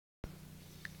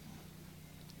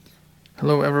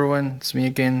Hello everyone, it's me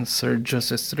again, Sir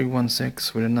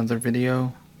Justice316 with another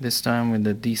video. This time with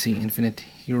the DC Infinite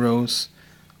Heroes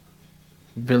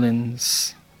villain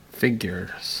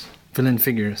figures.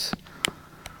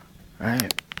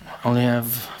 Alright, only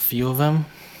have a few of them.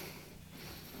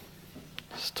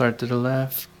 Start to the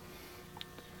left.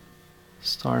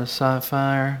 Star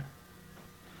Sapphire,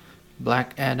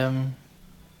 Black Adam,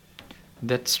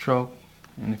 Deathstroke,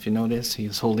 and if you notice,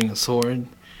 he's holding a sword.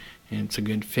 And it's a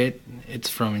good fit. It's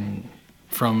from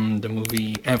the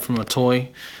movie and from a toy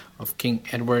of King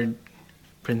Edward,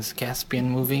 Prince Caspian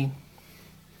movie.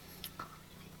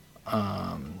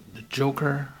 The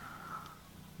Joker,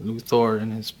 Luthor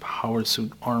in his power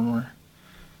suit armor,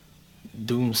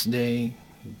 Doomsday,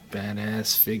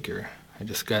 badass figure. I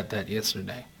just got that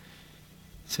yesterday.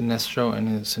 Sinestro in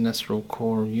his Sinestro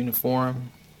Corps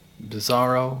uniform,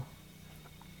 Bizarro.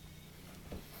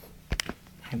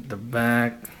 At the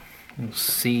back, you'll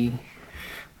see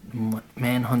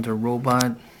Manhunter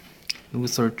Robot,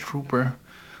 Luthor Trooper,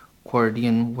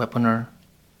 Guardian Weaponer,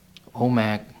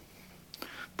 OMAC,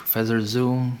 Professor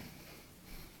Zoom,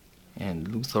 and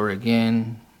Luthor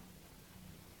again,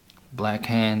 Black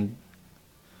Hand,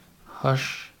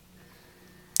 Hush,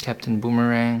 Captain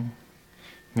Boomerang,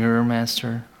 Mirror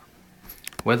Master,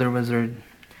 Weather Wizard,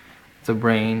 The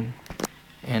Brain,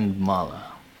 and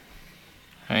Mala.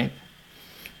 Right?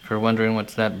 If you're wondering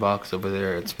what's that box over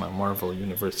there, it's my Marvel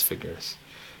Universe figures.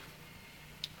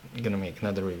 I'm gonna make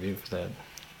another review for that.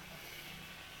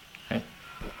 Right?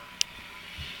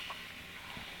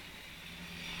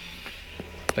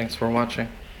 Thanks for watching.